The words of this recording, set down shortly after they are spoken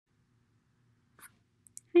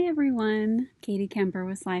Hi everyone, Katie Kemper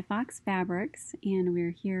with slyfoxfabrics, and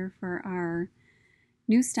we're here for our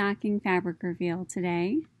new stocking fabric reveal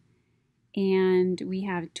today. And we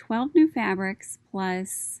have 12 new fabrics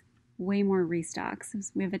plus way more restocks.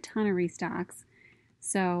 We have a ton of restocks.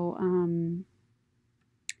 So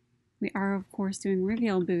we are of course doing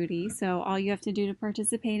reveal booty. So all you have to do to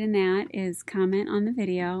participate in that is comment on the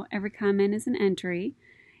video. Every comment is an entry,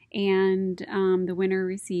 and the winner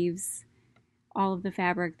receives all of the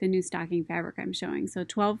fabric, the new stocking fabric I'm showing. So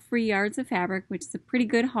 12 free yards of fabric, which is a pretty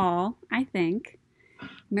good haul, I think.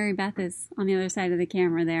 Mary Beth is on the other side of the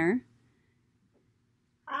camera there.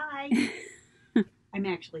 Hi. I'm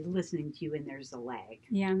actually listening to you and there's a lag.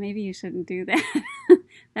 Yeah, maybe you shouldn't do that.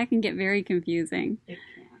 That can get very confusing. It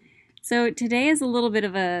can. So today is a little bit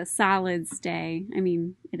of a solids day. I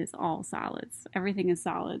mean, it is all solids. Everything is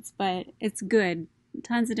solids, but it's good.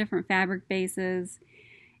 Tons of different fabric bases.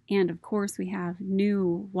 And of course, we have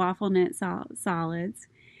new waffle knit solids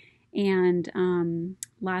and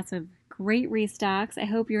lots of great restocks. I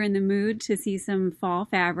hope you're in the mood to see some fall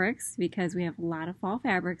fabrics because we have a lot of fall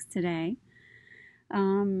fabrics today.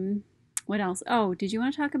 What else? Oh, did you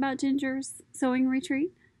want to talk about Ginger's sewing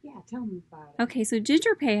retreat? Yeah, tell me about it. Okay, so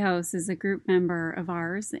Ginger Pejos is a group member of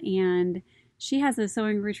ours, and she has a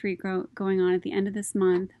sewing retreat going on at the end of this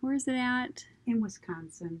month. Where is it at? In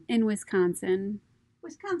Wisconsin. In Wisconsin.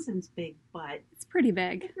 Wisconsin's big, but it's pretty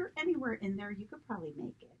big. If you're anywhere in there, you could probably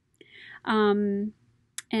make it. And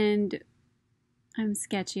I'm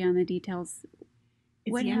sketchy on the details.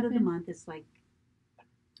 It's the end of the month. It's like,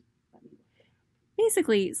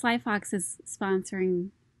 basically, Sly Fox is sponsoring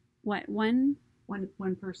what, one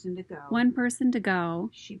person to go. One person to go.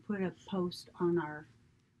 She put a post on our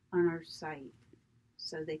site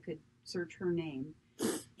so they could search her name,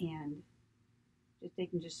 and they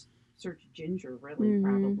can just search Ginger, really,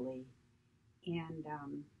 probably, and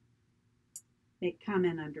make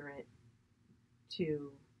comment under it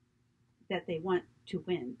that they want to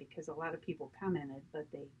win, because a lot of people commented, but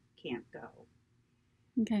they can't go.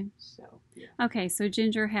 Okay. So, yeah. Okay, so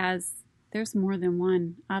Ginger there's more than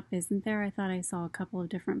one up, isn't there? I thought I saw a couple of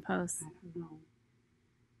different posts. I don't know.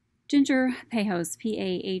 Ginger Pejos,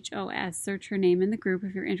 P-A-H-O-S. Search her name in the group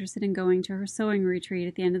if you're interested in going to her sewing retreat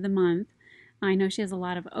at the end of the month. I know she has a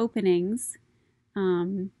lot of openings,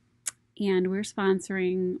 and we're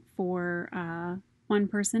sponsoring for one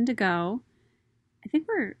person to go. I think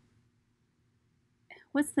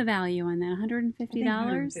what's the value on that? $150?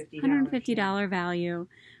 $150 value.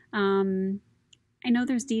 I know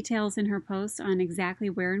there's details in her post on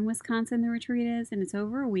exactly where in Wisconsin the retreat is, and it's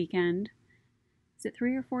over a weekend. Is it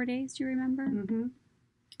 3 or 4 days? Do you remember? Mm-hmm.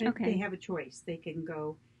 Okay. They have a choice. They can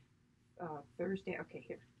go Thursday. Okay,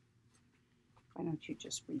 here. Why don't you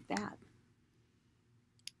just read that?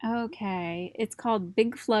 Okay. It's called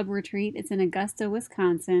Big Flub Retreat. It's in Augusta,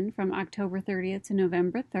 Wisconsin from October 30th to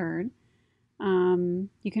November 3rd.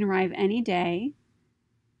 You can arrive any day.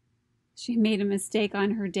 She made a mistake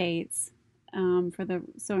on her dates for the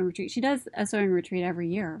sewing retreat. She does a sewing retreat every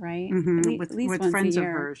year, right? Mm-hmm. At least with once friends a of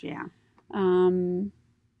year. hers, yeah.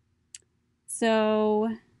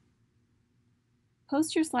 So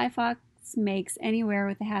post your Sly Fox makes anywhere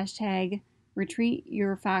with the hashtag retreat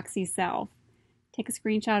your foxy self. Take a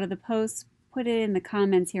screenshot of the post, put it in the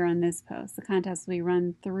comments here on this post. The contest will be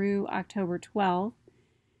run through October 12th,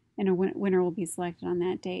 and a winner will be selected on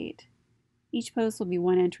that date. Each post will be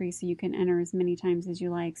one entry, so you can enter as many times as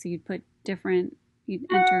you like. So you'd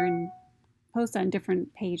enter and post on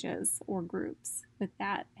different pages or groups with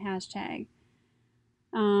that hashtag.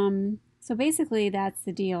 So basically that's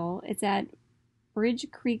the deal. It's at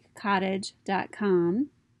bridgecreekcottage.com.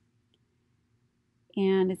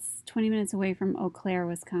 And it's 20 minutes away from Eau Claire,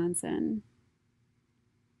 Wisconsin.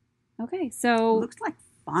 Okay, so looks like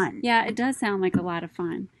fun. Yeah, it does sound like a lot of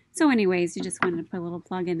fun. So anyways, you just wanted to put a little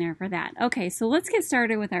plug in there for that. Okay, so let's get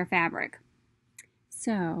started with our fabric.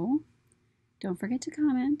 So don't forget to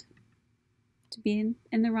comment to be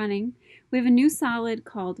in the running. We have a new solid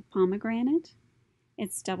called pomegranate.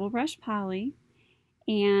 It's double brush poly,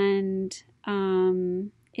 and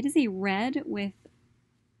it is a red with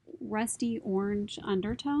rusty orange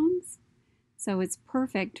undertones, so it's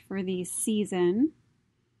perfect for the season.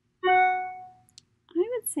 I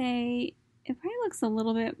would say it probably looks a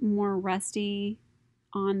little bit more rusty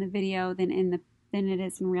on the video than it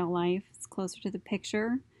is in real life. It's closer to the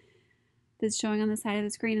picture that's showing on the side of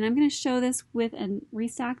the screen, and I'm going to show this with a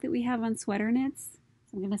restock that we have on sweater knits.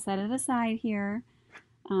 So I'm going to set it aside here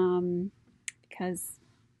because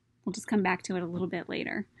we'll just come back to it a little bit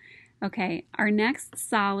later. Okay, our next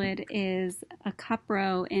solid is a cup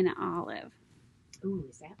row in olive. Ooh,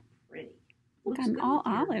 is that pretty? Look, Looks I'm good all with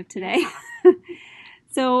your- olive today. Yeah.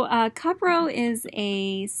 So Cupro is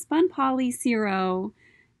a spun poly Ciro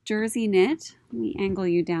jersey knit. Let me angle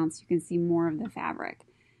you down so you can see more of the fabric.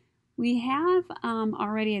 We have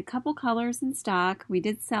already a couple colors in stock. We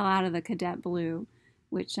did sell out of the cadet blue,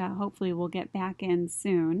 which hopefully we'll get back in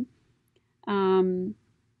soon. And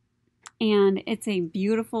it's a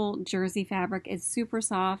beautiful jersey fabric. It's super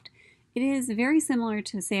soft. It is very similar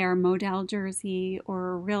to, say, our modal jersey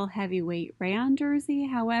or a real heavyweight rayon jersey.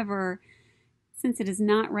 However, since it is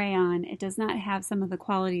not rayon, it does not have some of the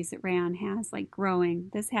qualities that rayon has, like growing.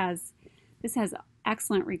 This has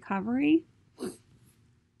excellent recovery,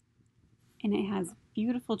 and it has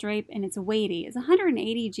beautiful drape, and it's weighty. It's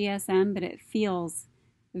 180 GSM, but it feels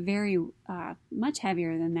very much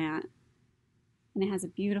heavier than that, and it has a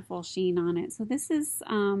beautiful sheen on it. So this is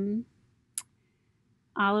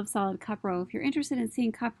Olive Solid Cupro. If you're interested in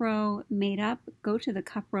seeing Cupro made up, go to the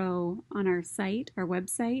Cupro on our site, our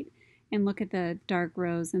website, and look at the dark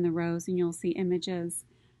rose and the rose, and you'll see images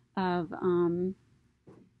of,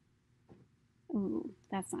 ooh,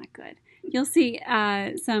 that's not good. You'll see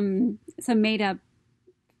some made up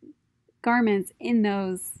garments in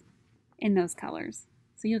those colors.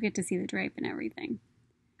 So you'll get to see the drape and everything.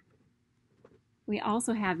 We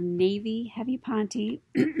also have navy heavy ponte.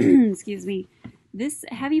 Excuse me. This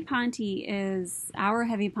heavy ponte is, our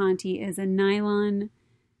heavy ponte is a nylon,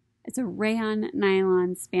 it's a rayon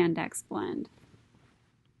nylon spandex blend.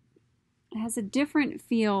 It has a different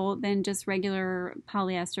feel than just regular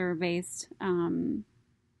polyester based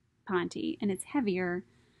ponte, and it's heavier,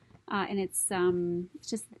 and it's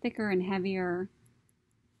just thicker and heavier.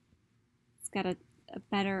 It's got a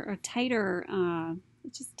better or tighter,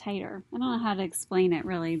 it's just tighter. I don't know how to explain it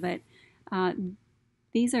really, but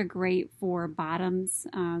these are great for bottoms.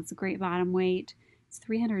 It's a great bottom weight. It's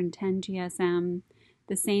 310 GSM.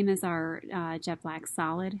 The same as our Jet Black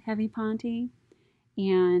Solid Heavy Ponte,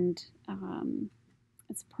 and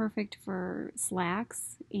it's perfect for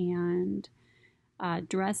slacks and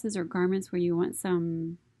dresses or garments where you want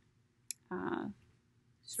some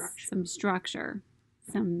structure,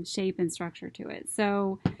 some shape and structure to it.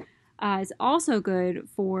 So it's also good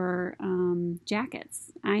for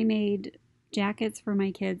jackets. I made jackets for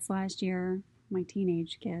my kids last year, my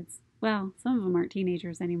teenage kids. Well, some of them aren't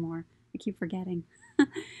teenagers anymore. I keep forgetting.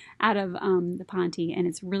 Out of the ponte, and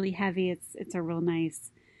it's really heavy. It's a real nice,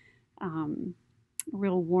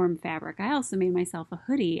 real warm fabric. I also made myself a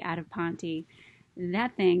hoodie out of ponte.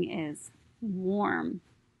 That thing is warm.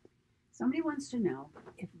 Somebody wants to know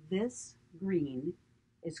if this green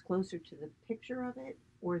is closer to the picture of it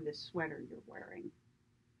or the sweater you're wearing.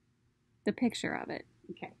 The picture of it.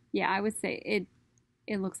 Okay. Yeah, I would say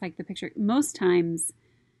it looks like the picture. Most times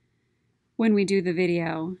when we do the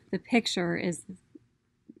video, the picture is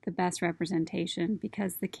the best representation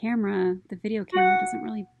because the video camera doesn't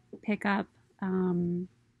really pick up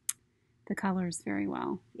the colors very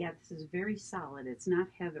well. Yeah, this is very solid. It's not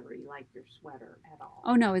heathery like your sweater at all.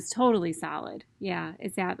 Oh no, it's totally solid. Yeah,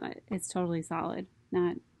 it's totally solid.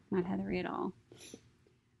 Not heathery at all.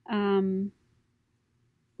 Ooh,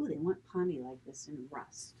 they want ponte like this in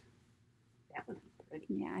rust. That would be pretty.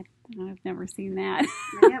 Yeah, I've never seen that.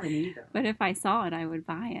 I haven't either. But if I saw it, I would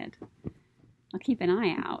buy it. I'll keep an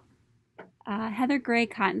eye out. Heather Gray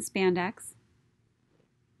Cotton Spandex.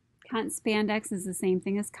 Cotton Spandex is the same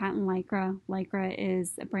thing as Cotton Lycra. Lycra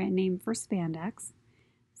is a brand name for spandex.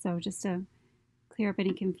 So just to clear up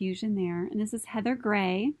any confusion there. And this is Heather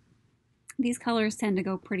Gray. These colors tend to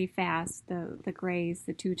go pretty fast, the grays,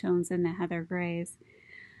 the two tones in the Heather Grays.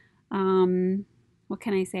 What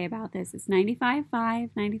can I say about this? It's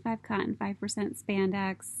 95.5, 95 cotton, 5%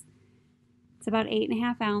 spandex. It's about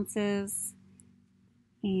 8.5 ounces.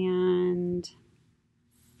 And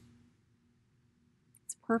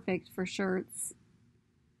it's perfect for shirts,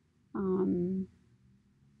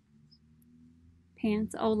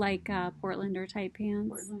 pants. Oh, like Portlander type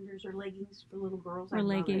pants. Portlanders or leggings for little girls. Or I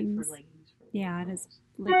leggings. love it for leggings for little Yeah, girls. it is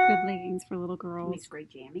good leggings for little girls. Makes great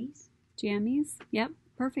jammies. Jammies. Yep,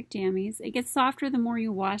 perfect jammies. It gets softer the more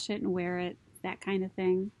you wash it and wear it, that kind of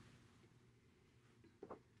thing.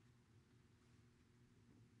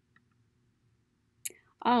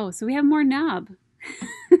 Oh, so we have more nub.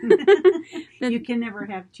 You can never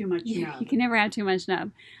have too much nub. You can never have too much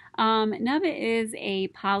nub. Nub is a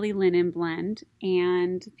poly linen blend,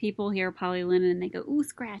 and people hear poly linen and they go, ooh,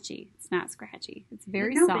 scratchy. It's not scratchy. It's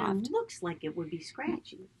very But soft. it looks like it would be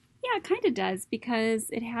scratchy. Yeah, it kind of does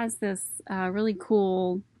because it has this really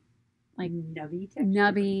cool, like Nubby texture.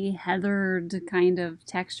 nubby, heathered kind of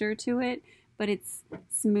texture to it, but it's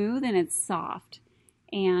smooth and it's soft.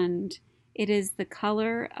 And it is the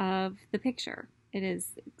color of the picture. It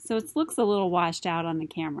is, so it looks a little washed out on the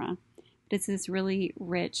camera, but it's this really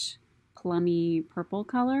rich, plummy purple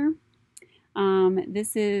color.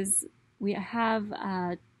 We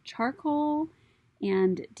have charcoal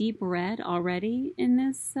and deep red already in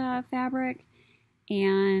this fabric,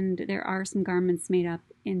 and there are some garments made up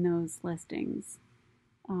in those listings.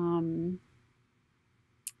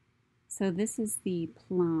 So this is the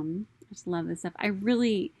plum. I just love this stuff. I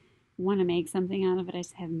really want to make something out of it. I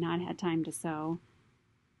just have not had time to sew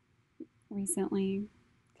recently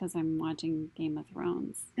because I'm watching Game of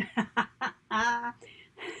Thrones.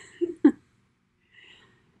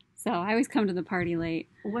 So I always come to the party late.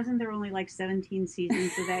 Well, wasn't there only like 17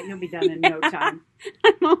 seasons of that? You'll be done in no time.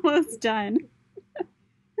 I'm almost done.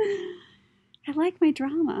 I like my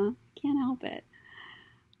drama. Can't help it.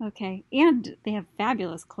 Okay, and they have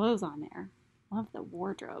fabulous clothes on there. Love the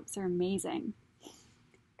wardrobes. They're amazing.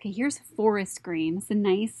 Okay, here's forest green. It's a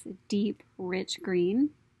nice, deep, rich green.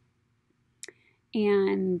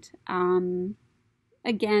 And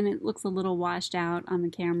again, it looks a little washed out on the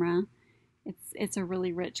camera. It's a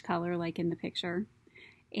really rich color like in the picture.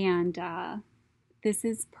 And this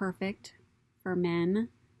is perfect for men.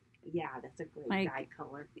 Yeah, that's a great guy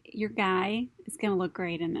color. Your guy is going to look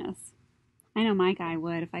great in this. I know my guy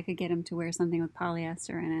would if I could get him to wear something with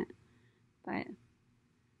polyester in it. But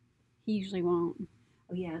he usually won't.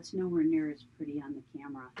 Oh yeah, it's nowhere near as pretty on the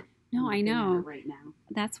camera. No, I know. Right now.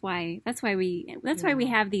 That's why we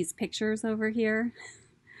have these pictures over here.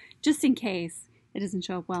 Just in case it doesn't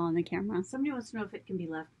show up well on the camera. Somebody wants to know if it can be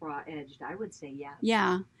left raw edged. I would say yes.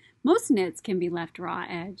 Yeah. Most knits can be left raw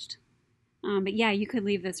edged. But yeah, you could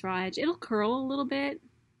leave this raw edge. It'll curl a little bit.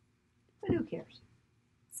 But who cares?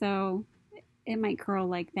 So it might curl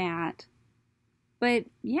like that. But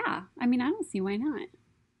yeah, I mean, I don't see why not.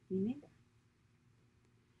 Me neither.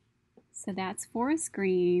 So that's forest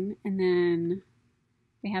green. And then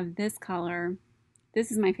we have this color.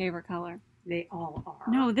 This is my favorite color. They all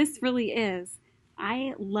are. No, this really is.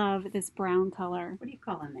 I love this brown color. What are you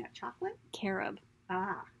calling that? Chocolate? Carob.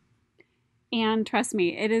 Ah. And trust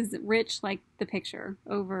me, it is rich like the picture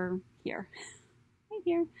over here. Right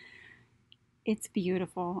here. It's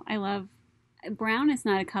beautiful. I love brown is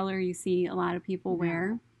not a color you see a lot of people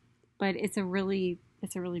wear, but it's a really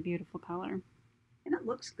beautiful color. And it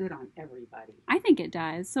looks good on everybody. I think it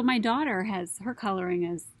does. So my daughter her coloring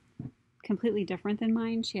is completely different than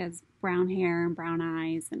mine. She has brown hair and brown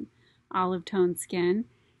eyes and olive toned skin,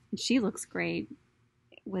 and she looks great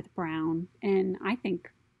with brown. And I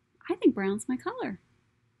think brown's my color,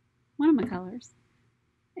 one of my colors.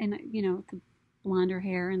 And the blonder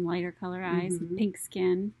hair and lighter color eyes and pink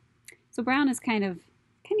skin. So brown is kind of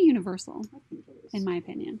universal, I think it is, in my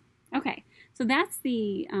opinion. Okay, so that's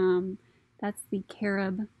the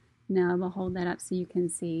carob nub. I'll hold that up so you can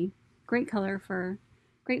see. Great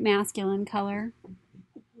masculine color.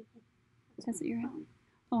 That's what you're having.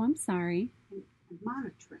 Oh, I'm sorry. I'm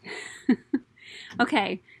monitoring.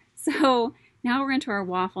 Okay, so now we're into our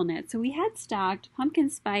waffle knit. So we had stocked pumpkin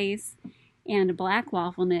spice and a black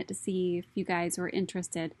waffle knit to see if you guys were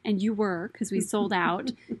interested. And you were, because we sold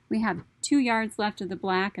out. We have 2 yards left of the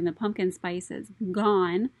black, and the pumpkin spice is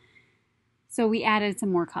gone. So we added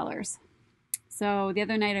some more colors. So the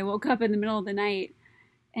other night I woke up in the middle of the night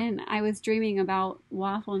and I was dreaming about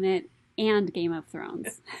waffle knit and Game of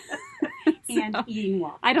Thrones. And eating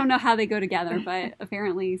waffles. I don't know how they go together, but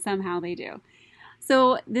apparently somehow they do.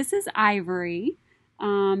 So this is ivory,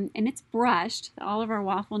 and it's brushed. All of our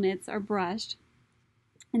waffle knits are brushed.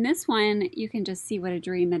 And this one, you can just see what a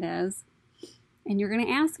dream it is. And you're going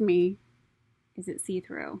to ask me, is it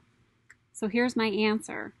see-through? So here's my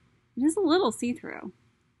answer. It is a little see-through.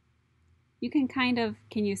 You can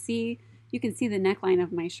you can see the neckline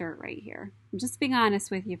of my shirt right here. I'm just being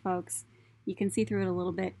honest with you folks. You can see through it a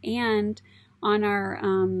little bit. And on our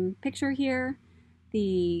picture here,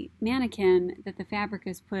 the mannequin that the fabric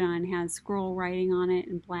is put on has scroll writing on it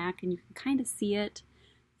in black, and you can kind of see it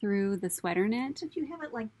through the sweater knit. But you have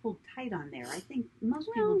it like pulled tight on there. I think most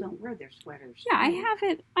people don't wear their sweaters. Yeah, I have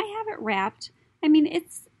it wrapped. I mean,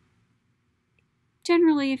 it's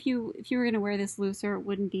generally if you were going to wear this looser, it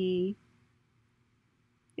wouldn't be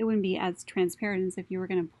as transparent as if you were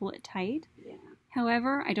going to pull it tight. Yeah.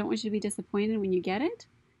 However, I don't want you to be disappointed when you get it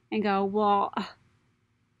and go, well,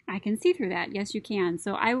 I can see through that. Yes, you can.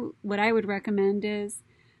 So what I would recommend is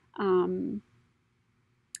if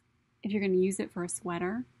you're going to use it for a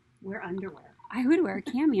sweater, wear underwear. I would wear a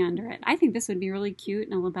cami under it. I think this would be really cute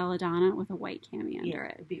in a labelladonna with a white cami under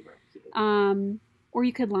it. It would be real cute. Or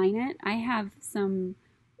you could line it. I have some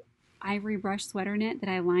ivory brush sweater knit that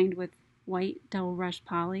I lined with white double brush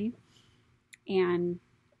poly. And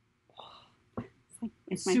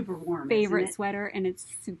it's my super warm. favorite isn't it? sweater, and it's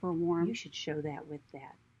super warm. You should show that with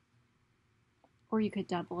that. Or you could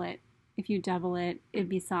double it. If you double it, it'd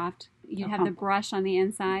be soft. You'd have Uh-huh. the brush on the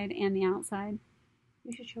inside and the outside.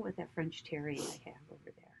 You should show with that French terry I have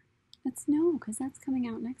over there. No, because that's coming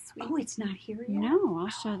out next week. Oh, it's not here yet? No, I'll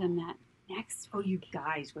show them that next week. Oh, you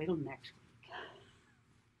guys, wait till next week.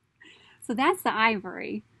 So that's the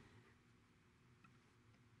ivory.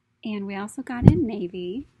 And we also got in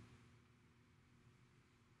navy.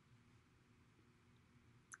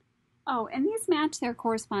 Oh, and these match their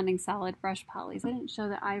corresponding solid brush polys. I didn't show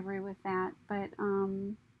the ivory with that, but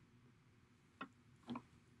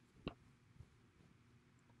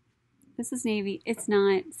this is navy. It's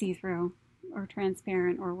not see-through or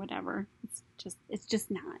transparent or whatever. It's just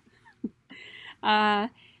not.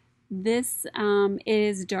 This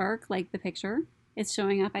is dark like the picture. It's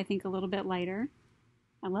showing up, I think, a little bit lighter.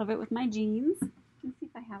 I love it with my jeans. Let's see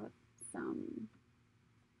if I have some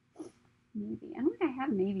navy. I don't think I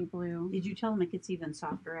have navy blue. Did you tell them it gets even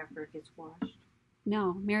softer after it gets washed?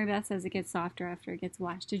 No, Mary Beth says it gets softer after it gets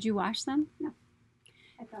washed. Did you wash them? No.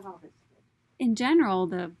 I thought all this did. In general,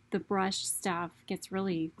 the brushed stuff gets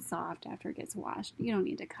really soft after it gets washed. You don't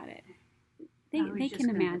need to cut it. They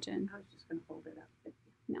can imagine. I was just going to hold it up. But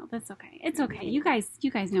no, that's okay. It's okay. You guys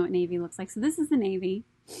know what navy looks like. So this is the navy.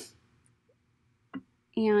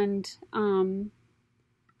 And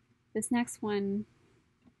this next one,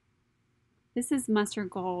 this is mustard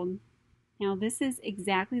gold. Now this is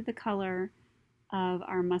exactly the color of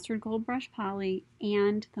our mustard gold brush poly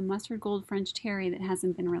and the mustard gold French terry that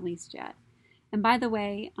hasn't been released yet. And by the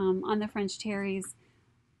way, on the French terries,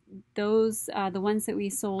 those the ones that we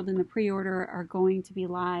sold in the pre-order are going to be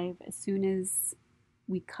live as soon as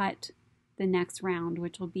we cut the next round,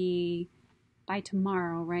 which will be by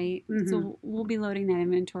tomorrow, right? Mm-hmm. So we'll be loading that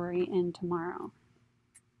inventory in tomorrow.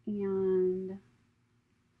 And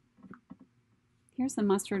here's the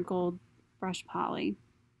mustard gold brush poly.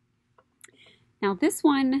 Now this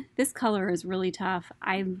color is really tough.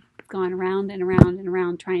 I've gone around and around and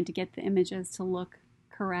around trying to get the images to look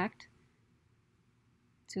correct,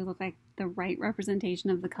 to look like the right representation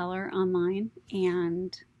of the color online,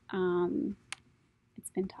 and it's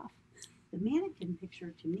been tough. the mannequin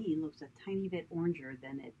picture to me looks a tiny bit oranger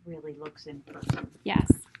than it really looks in person. Yes,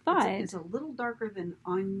 but it's a little darker than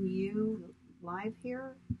on you live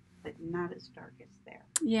here, but not as dark as there.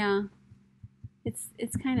 yeah,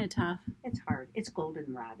 it's kind of tough. It's hard. It's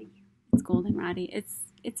goldenroddy. It's goldenroddy.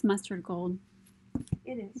 It's mustard gold.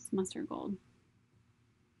 It is. It's mustard gold.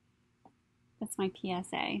 That's my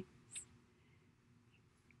PSA.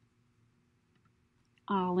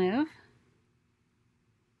 Olive.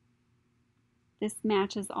 This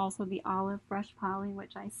matches also the olive brush poly,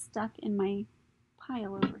 which I stuck in my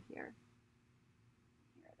pile over here.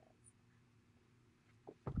 Here it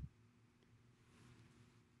is.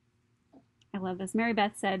 I love this. Mary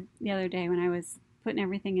Beth said the other day when I was putting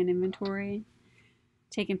everything in inventory,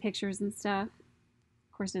 taking pictures and stuff,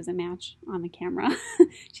 of course it doesn't match on the camera.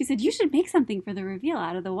 She said, you should make something for the reveal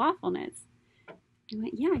out of the waffle knits. I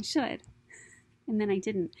went, yeah, I should. And then I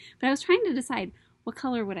didn't. But I was trying to decide what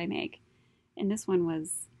color would I make. And this one,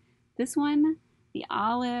 the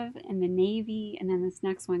olive and the navy, and then this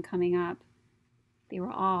next one coming up. They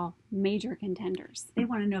were all major contenders. They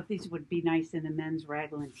want to know if these would be nice in a men's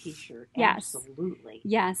raglan t-shirt. Yes. Absolutely.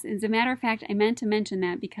 Yes. As a matter of fact, I meant to mention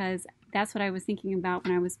that because that's what I was thinking about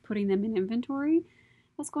when I was putting them in inventory.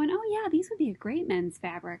 I was going, oh yeah, these would be a great men's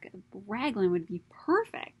fabric. Raglan would be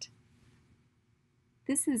perfect.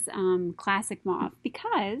 This is classic mauve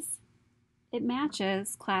because it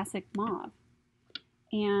matches classic mauve.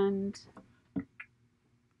 And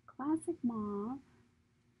classic mauve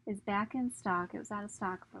is back in stock. It was out of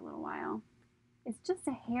stock for a little while. It's just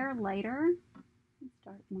a hair lighter. Let's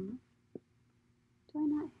start mauve. Do I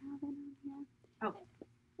not have it on here? Oh.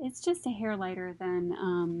 It's just a hair lighter than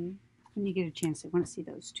When you get a chance, I want to see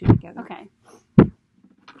those two together. okay.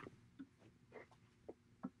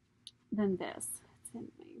 Than this. It's in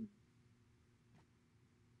my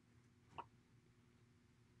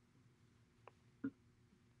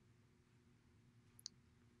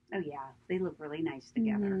Oh yeah, they look really nice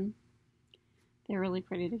together. Mm-hmm. They're really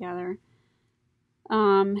pretty together.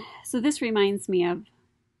 So this reminds me of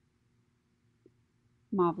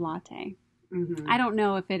mauve latte. Mm-hmm. I don't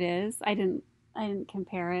know if it is. I didn't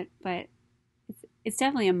compare it, but it's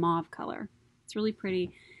definitely a mauve color. It's really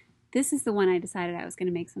pretty. This is the one I decided I was going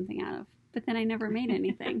to make something out of, but then I never made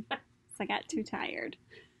anything. So I got too tired.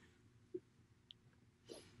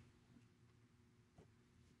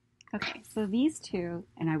 Okay, so these two.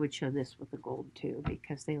 And I would show this with the gold too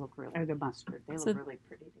because they look really, or the mustard, they look really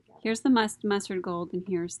pretty together. Here's the mustard gold and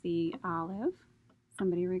here's the olive.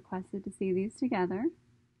 Somebody requested to see these together.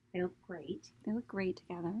 They look great. They look great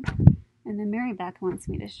together. And then Mary Beth wants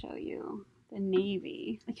me to show you the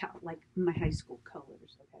navy. Yeah, like my high school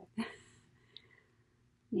colors, okay?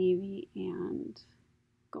 Navy and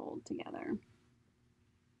gold together.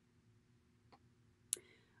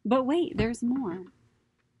 But wait, there's more.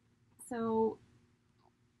 So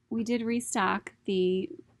we did restock the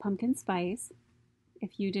pumpkin spice.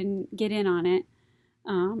 If you didn't get in on it,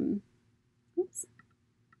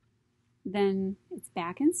 then it's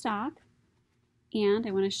back in stock. And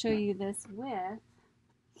I want to show you this with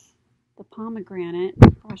the pomegranate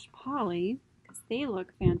brush poly because they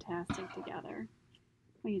look fantastic together.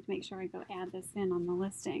 I need to make sure I go add this in on the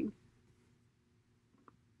listing.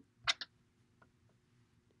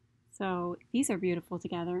 So these are beautiful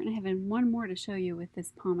together, and I have one more to show you with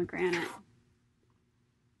this pomegranate.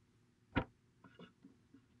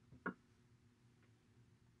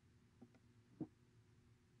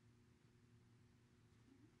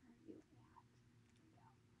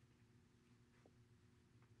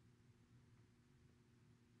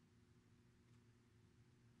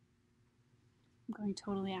 I'm going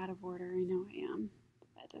totally out of order, I know I am,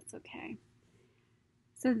 but that's okay.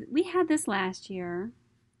 So we had this last year,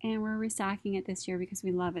 and we're restocking it this year because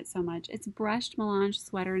we love it so much. It's brushed melange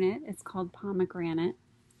sweater knit. It's called pomegranate.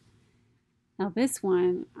 Now this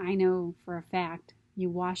one, I know for a fact, you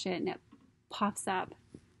wash it and it puffs up.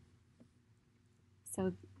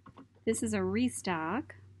 So this is a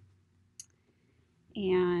restock,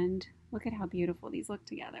 and look at how beautiful these look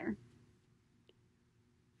together.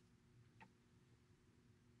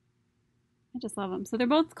 I just love them. So they're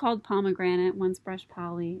both called pomegranate. One's brush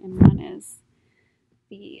poly and one is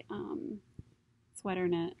the sweater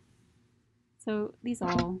knit. So these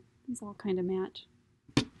all kind of match.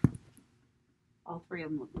 All three of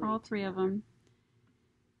them look great. All three of them.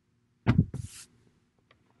 Okay.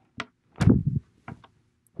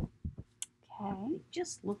 They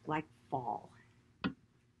just look like fall.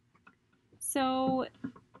 So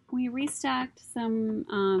we restocked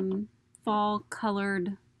some fall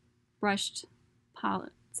colored brushed poly,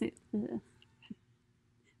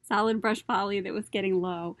 solid brush poly that was getting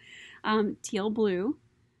low. Teal blue,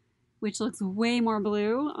 which looks way more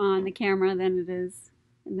blue on the camera than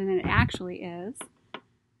it actually is.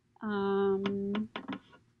 Where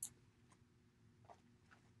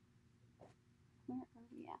are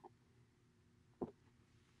we at?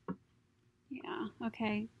 Yeah,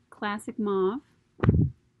 okay. Classic mauve,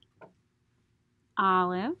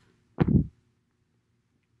 olive,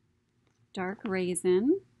 dark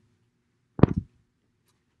raisin,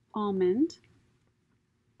 almond.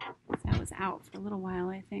 That was out for a little while,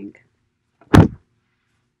 I think.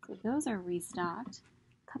 So those are restocked.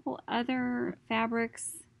 A couple other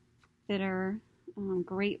fabrics that are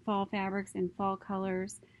great fall fabrics in fall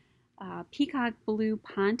colors. Peacock Blue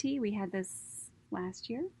Ponte. We had this last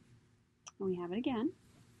year. And we have it again.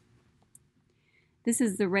 This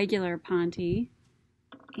is the regular Ponte.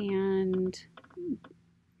 And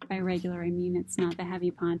by regular, I mean it's not the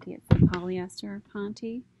heavy Ponte. It's the polyester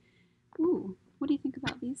Ponte. Ooh, what do you think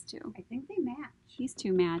about these two? I think they match. These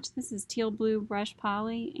two match. This is teal blue brush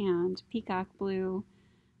poly and peacock blue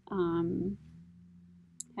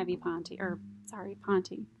heavy Ponte,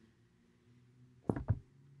 Ponte.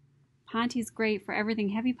 Ponte's great for everything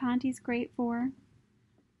heavy Ponte's great for.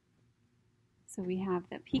 So we have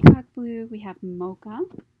the peacock blue, we have mocha.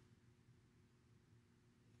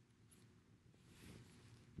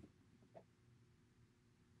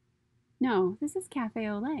 No, this is Cafe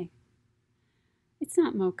au lait. It's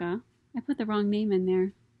not mocha. I put the wrong name in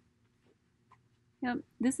there. Yep,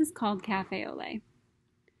 this is called Cafe au lait.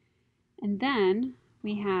 And then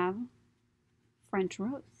we have French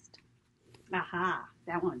roast. Aha,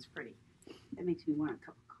 that one's pretty. That makes me want a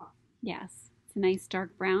cup of coffee. Yes, it's a nice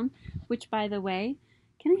dark brown, which by the way,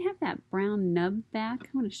 can I have that brown nub back? I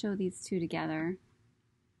want to show these two together.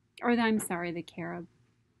 Or I'm sorry, the carob.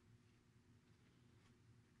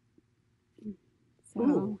 So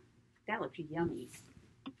ooh, that looks yummy.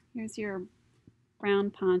 Here's your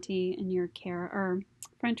brown Ponte and your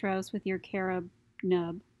French roast with your carob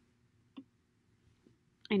nub.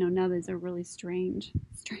 I know nub is a really strange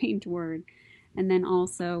word. And then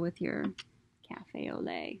also with your cafe au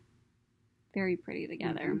lait. Very pretty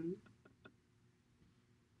together. Mm-hmm.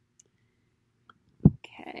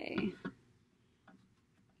 Okay.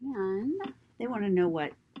 And they want to know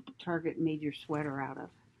what Target made your sweater out of.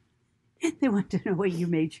 They want to know what you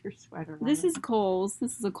made your sweater. This is Kohl's.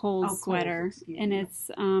 This is a Kohl's sweater, excuse and me. it's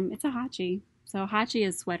a Hachi. So Hachi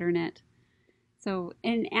is sweater knit. So,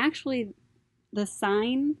 and actually, the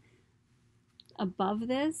sign above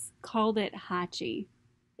this called it Hachi.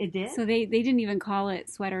 It did? So they didn't even call it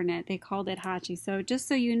sweater knit. They called it Hachi. So just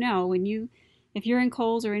so you know, if you're in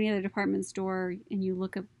Kohl's or any other department store and you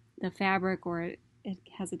look up the fabric or it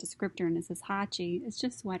has a descriptor and it says Hachi, it's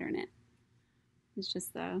just sweater knit. It's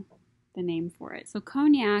just the name for it. So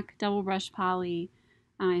Cognac double brush poly,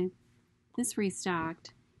 this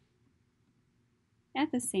restocked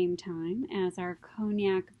at the same time as our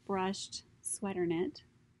Cognac brushed sweater knit.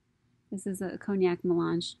 This is a Cognac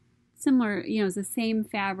melange. Similar, it's the same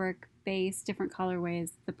fabric base, different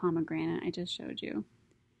colorways, the pomegranate I just showed you.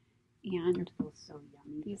 And It feels so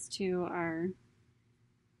yummy. these two are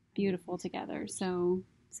beautiful together. So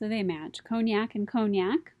they match. Cognac and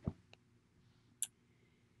Cognac.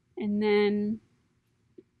 And then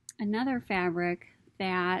another fabric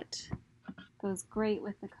that goes great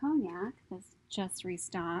with the Cognac that's just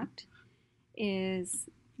restocked is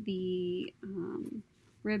the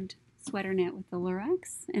ribbed sweater knit with the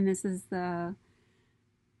lurex, and this is the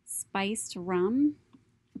spiced rum,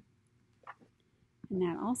 and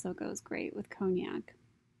that also goes great with Cognac.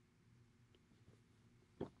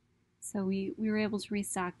 So we were able to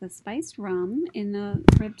restock the spiced rum in the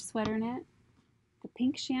ribbed sweater knit, the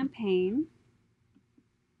pink champagne,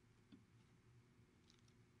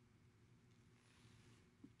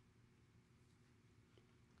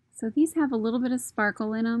 so these have a little bit of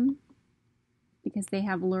sparkle in them because they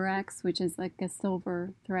have lurex, which is like a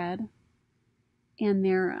silver thread, and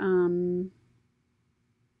they're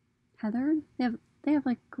heathered. They have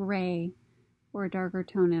like gray or a darker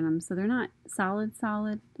tone in them, so they're not solid.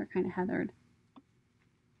 They're kind of heathered.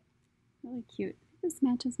 Really cute. This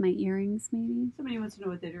matches my earrings, maybe. Somebody wants to know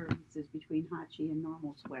what the difference is between Hachi and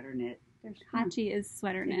normal sweater knit. Hachi is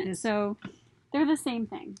sweater knit, is. so they're the same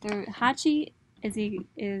thing. Hachi is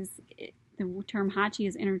the term Hachi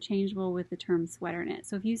is interchangeable with the term sweater knit.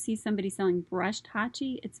 So if you see somebody selling brushed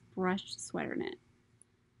Hachi, it's brushed sweater knit.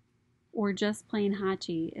 Or just plain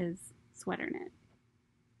Hachi is sweater knit.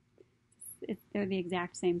 They're the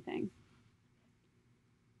exact same thing.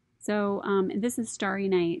 So this is Starry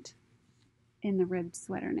Night in the ribbed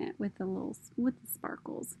sweater knit with the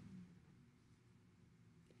sparkles.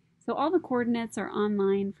 So all the coordinates are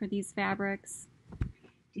online for these fabrics.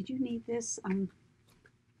 Did you need this?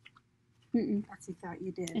 Betsy thought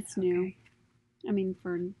you did. It's new. I mean,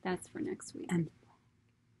 that's for next week. And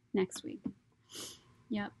next week.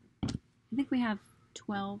 Yep. I think we have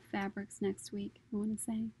 12 fabrics next week, I want to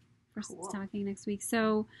say, for stocking next week.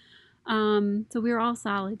 So we're all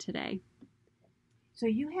solid today. So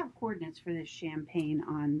you have coordinates for this champagne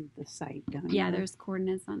on the site, don't you? Yeah, there's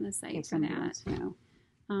coordinates on the site for that. No.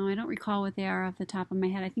 I don't recall what they are off the top of my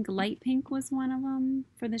head. I think light pink was one of them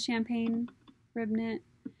for the champagne rib knit.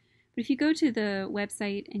 But if you go to the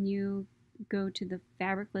website and you go to the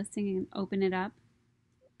fabric listing and open it up,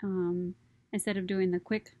 instead of doing the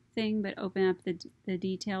quick thing, but open up the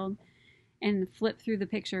detailed and flip through the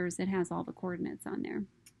pictures, it has all the coordinates on there.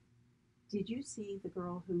 Did you see the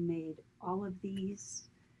girl who made all of these,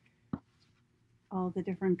 all the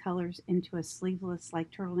different colors into a sleeveless like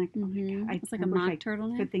turtleneck? Mm-hmm. It's like a mock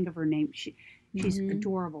turtleneck. I could think of her name. She's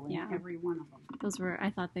adorable in every one of them. I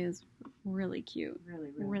thought those were really cute.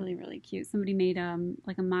 Really Cute. Somebody made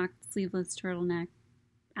like a mock sleeveless turtleneck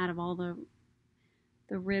out of all the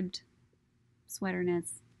ribbed sweater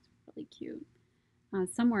knits. It's really cute.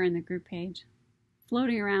 Somewhere in the group page,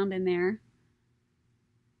 floating around in there.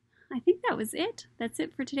 I think that was it. That's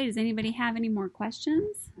it for today. Does anybody have any more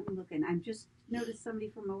questions? I'm looking. I just noticed somebody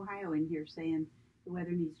from Ohio in here saying the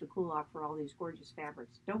weather needs to cool off for all these gorgeous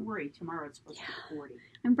fabrics. Don't worry, tomorrow it's supposed to be 40.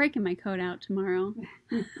 I'm breaking my coat out tomorrow.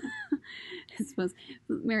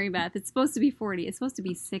 Mary Beth, it's supposed to be 40. It's supposed to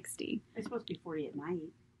be 60. It's supposed to be 40 at night.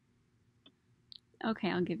 Okay,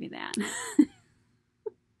 I'll give you that.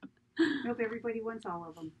 Nope, everybody wants all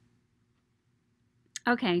of them.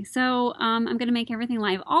 Okay, so I'm going to make everything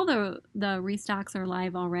live. All the restocks are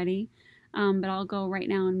live already, but I'll go right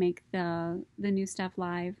now and make the new stuff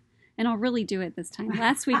live. And I'll really do it this time.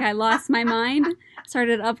 Last week I lost my mind,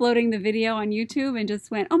 started uploading the video on YouTube and just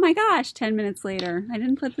went, oh my gosh, 10 minutes later. I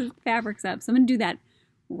didn't put the fabrics up. So I'm going to do that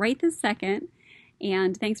right this second.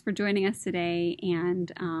 And thanks for joining us today.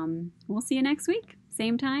 And we'll see you next week.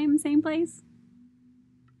 Same time, same place.